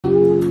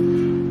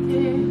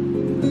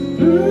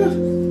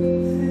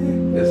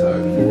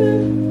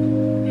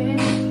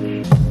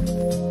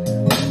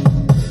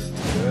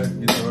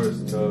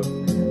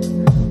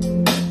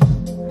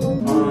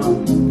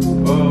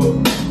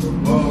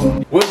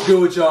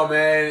with y'all,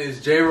 man? It's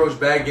Jroach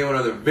back again with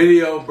another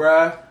video,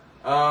 bruh.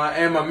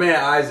 And my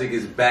man Isaac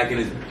is back in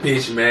his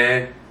bitch,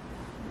 man.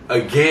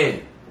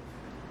 Again.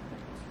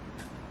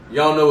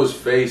 Y'all know his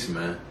face,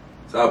 man.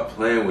 Stop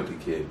playing with the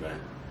kid, man.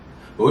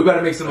 But we about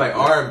to make some like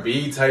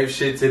R&B type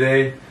shit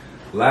today.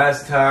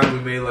 Last time we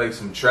made like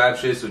some trap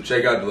shit, so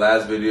check out the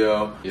last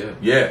video.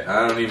 Yeah,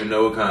 I don't even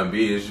know what kind of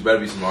beat. It's just better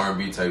be some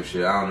R&B type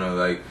shit. I don't know,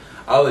 like,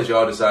 I'll let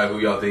y'all decide who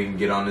y'all think can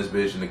get on this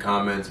bitch in the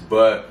comments.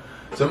 But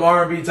some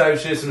R&B type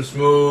shit, some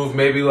smooth,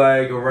 maybe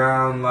like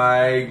around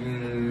like,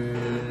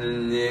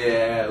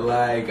 yeah,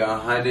 like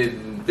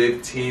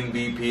 115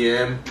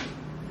 BPM.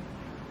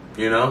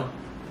 You know?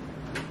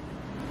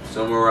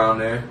 Somewhere around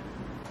there.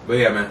 But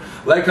yeah, man,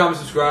 like, comment,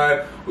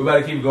 subscribe. We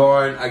about to keep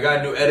going. I got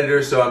a new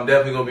editor, so I'm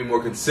definitely gonna be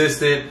more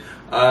consistent.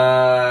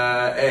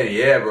 And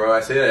yeah, bro, I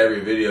say that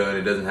every video and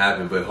it doesn't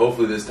happen, but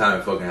hopefully this time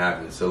it fucking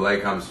happens. So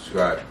like, comment,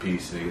 subscribe.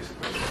 Peace, niggas.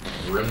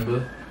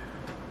 RnB,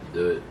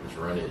 do it. Let's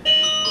run it.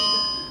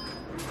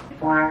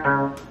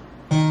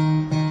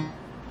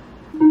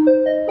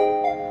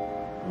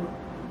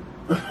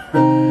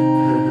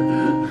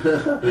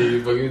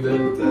 You fucking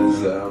did? That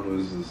sound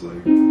was just like,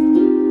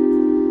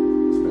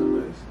 it's kind of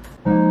nice.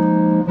 I'm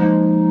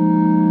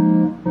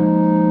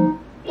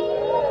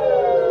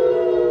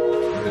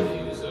gonna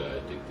use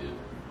addictive.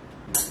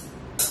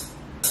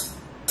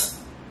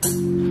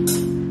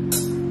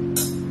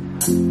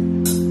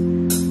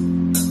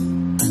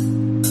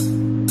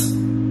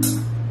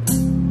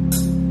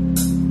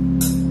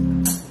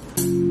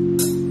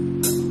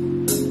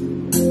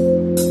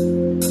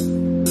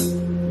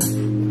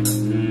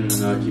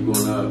 Keep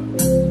going up.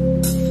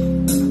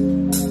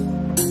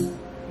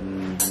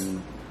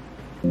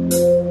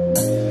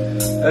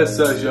 That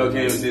sucks, y'all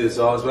can't even see the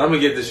sauce, but I'm gonna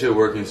get this shit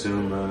working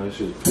soon, man. That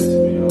shit's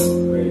pissing me off.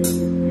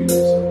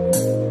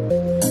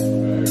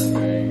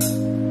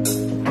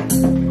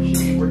 Should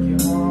be working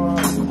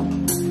hard.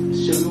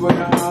 Should be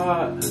working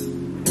hard.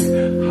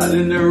 Hot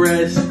in the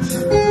rest.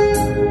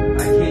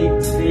 I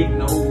can't take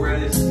no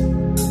rest.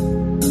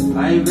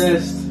 I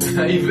invest. I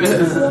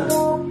invest.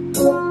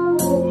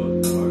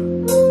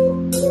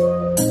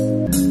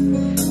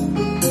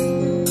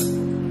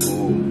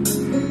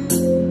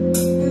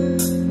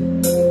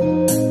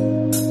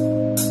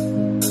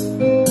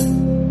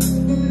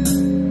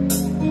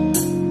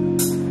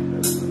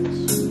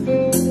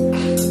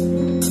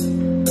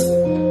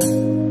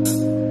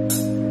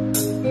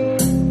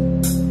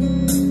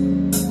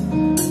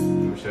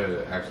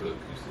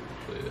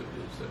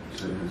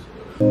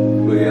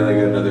 But yeah, like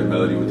another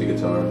melody with the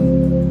guitar.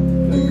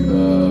 Like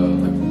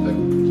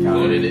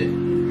countering it?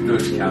 No,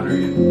 just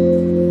countering it.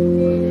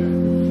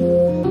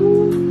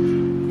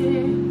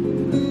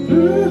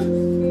 Okay.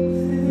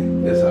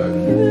 That's hard.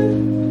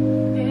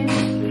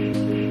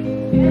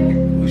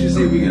 We should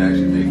see if we can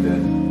actually make that.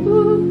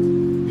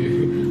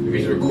 Maybe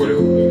just record it.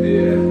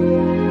 Yeah.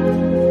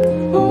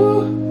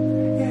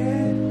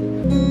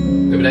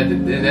 No, but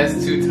that's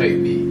too tight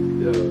beat,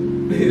 though.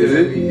 Is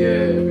it?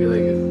 Yeah, I feel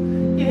like it's...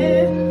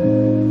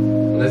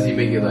 Unless you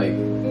make it like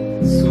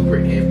super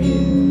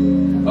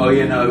ambient. Oh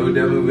yeah, no, we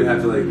definitely would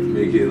have to like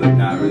make it like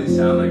not really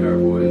sound like our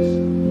voice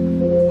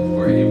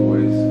or any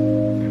voice.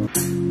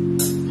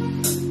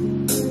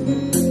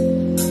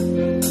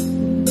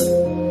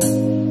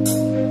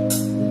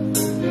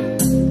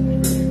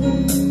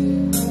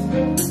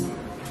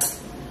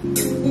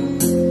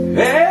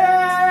 Hey,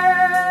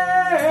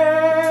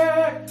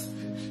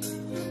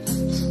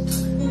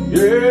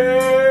 yeah.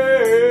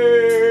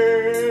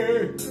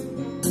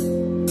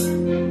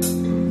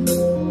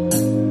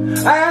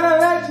 I gotta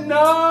let you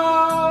know.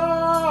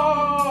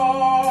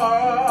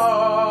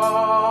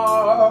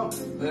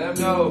 Let him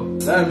know.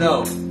 Let him know.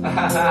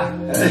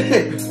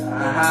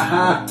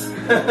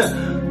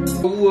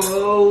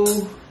 Whoa.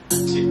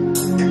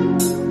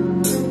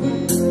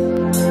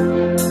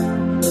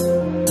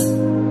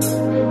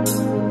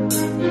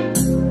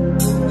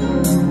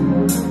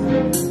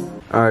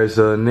 Alright,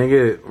 so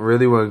nigga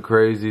really went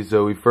crazy.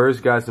 So we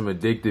first got some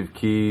addictive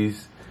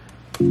keys.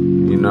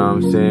 You know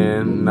what I'm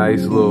saying?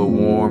 Nice little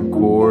warm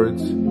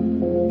chords. You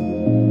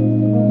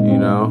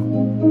know?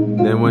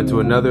 Then went to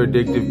another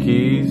addictive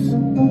keys.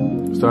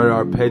 Started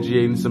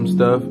arpeggiating some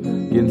stuff.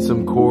 Getting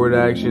some chord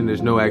action.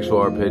 There's no actual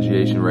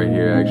arpeggiation right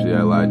here. Actually,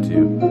 I lied to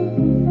you.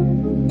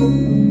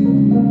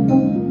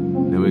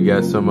 Then we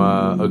got some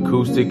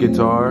acoustic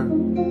guitar.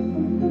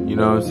 You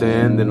know what I'm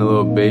saying? Then a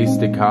little bass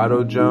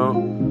staccato jump.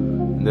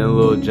 And then a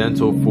little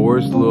gentle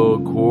force, a little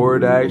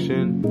chord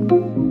action.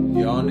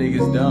 Y'all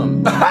niggas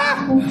dumb.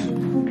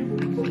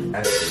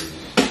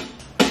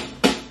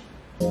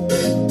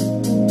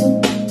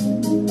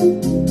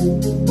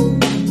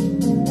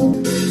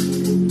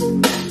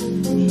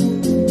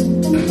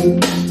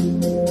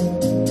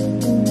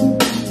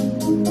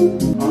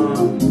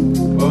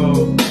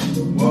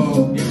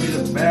 Whoa, give me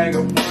the bag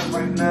of fun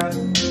right now.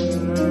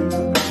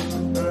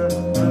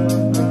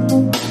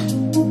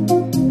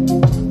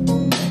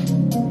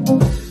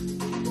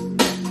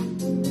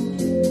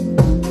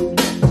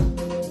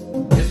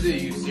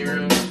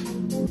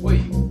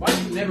 Wait, why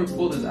did you never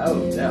pull this out?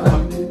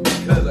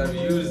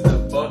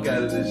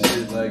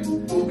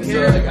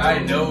 like I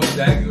know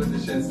exactly what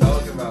this shit's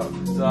talking about.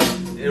 So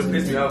it'll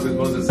piss me off because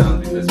most of the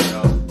sounds be pissing me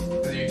off.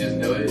 Because you just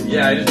know it?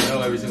 Yeah, I just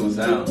know every single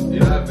sound. You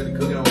know, I've been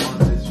cooking on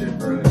this shit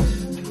for like,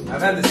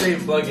 I've had the same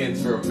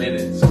plugins for a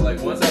minute. So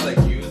like once I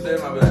like use them,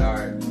 I'll be like,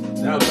 alright.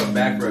 Then I'll come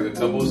back for like a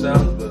couple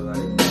sounds, but